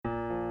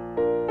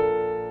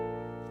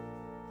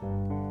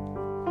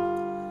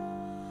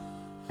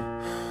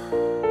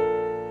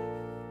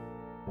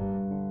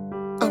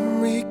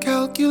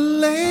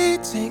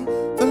Recalculating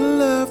the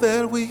love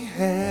that we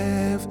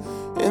have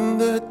in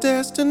the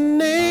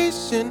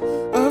destination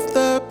of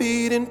the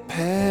beaten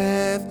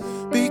path,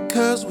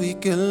 because we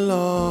get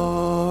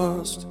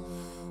lost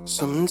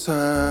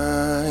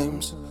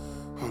sometimes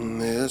on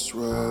this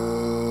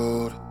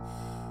road.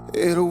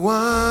 It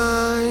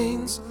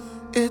winds,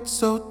 it's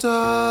so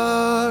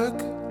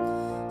dark,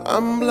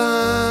 I'm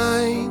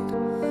blind,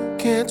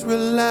 can't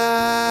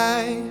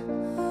rely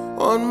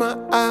on my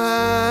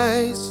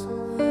eyes,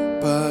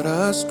 but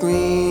a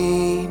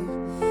screen.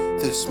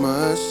 This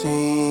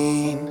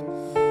machine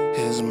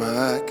is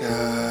my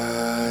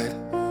guide.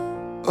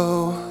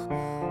 Oh,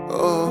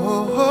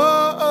 oh,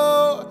 oh,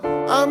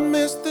 oh, I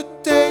miss the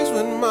days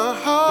when my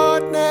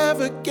heart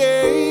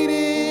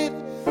navigated.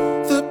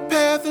 The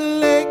path of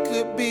lake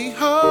could be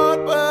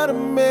hard, but I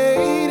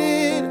made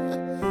it.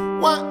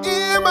 Why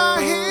am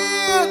I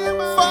here,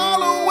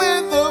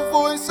 following the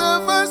voice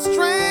of a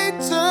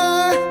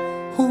stranger?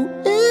 Who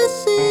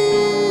is he?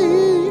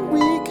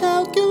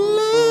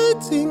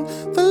 Recalculating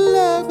the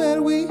love that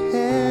we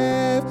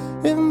have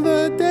in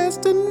the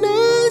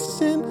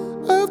destination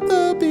of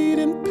the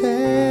beaten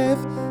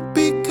path,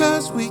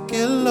 because we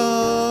get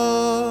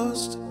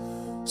lost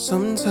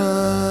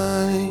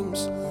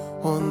sometimes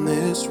on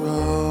this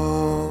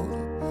road.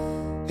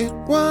 It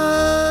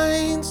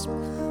winds,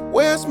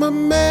 where's my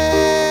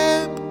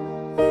map?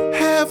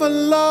 Have I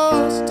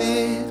lost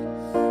it?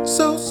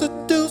 So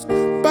seduced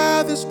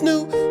by this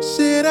new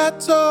shit, I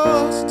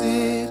tossed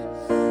it.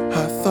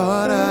 I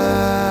thought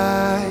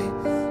I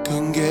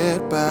could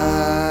get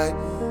by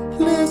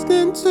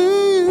listening to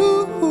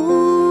you,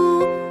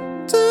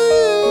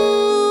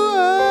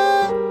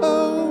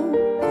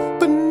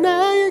 but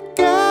now you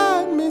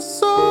got me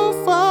so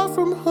far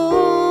from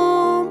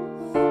home.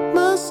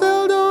 My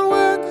cell don't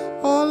work,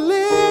 all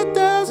it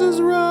does is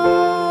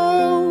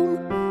roam.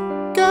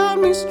 Got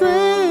me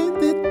straight